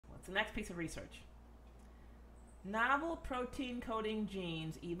the next piece of research. Novel protein coding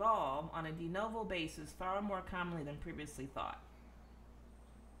genes evolve on a de novo basis far more commonly than previously thought.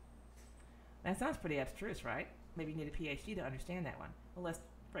 That sounds pretty abstruse, right? Maybe you need a PhD to understand that one. Well, let's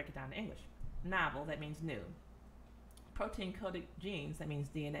break it down to English. Novel, that means new. Protein coded genes, that means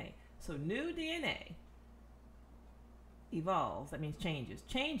DNA. So new DNA evolves, that means changes.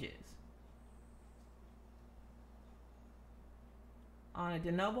 Changes on a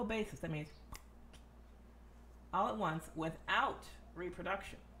de novo basis, that means all at once without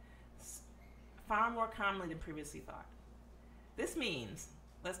reproduction, far more commonly than previously thought. This means,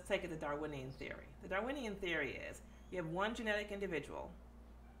 let's take it to Darwinian theory. The Darwinian theory is you have one genetic individual,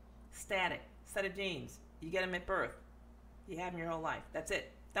 static, set of genes. You get them at birth. You have them your whole life. That's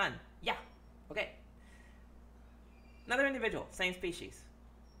it. Done. Yeah. Okay. Another individual, same species.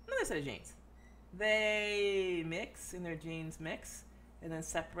 Another set of genes. They mix, and their genes mix, and then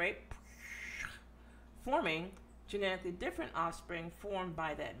separate, forming genetically different offspring formed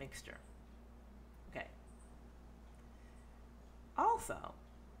by that mixture. Okay. Also,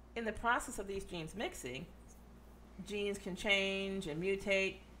 in the process of these genes mixing, genes can change and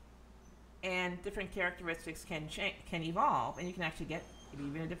mutate, and different characteristics can evolve, and you can actually get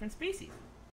even a different species.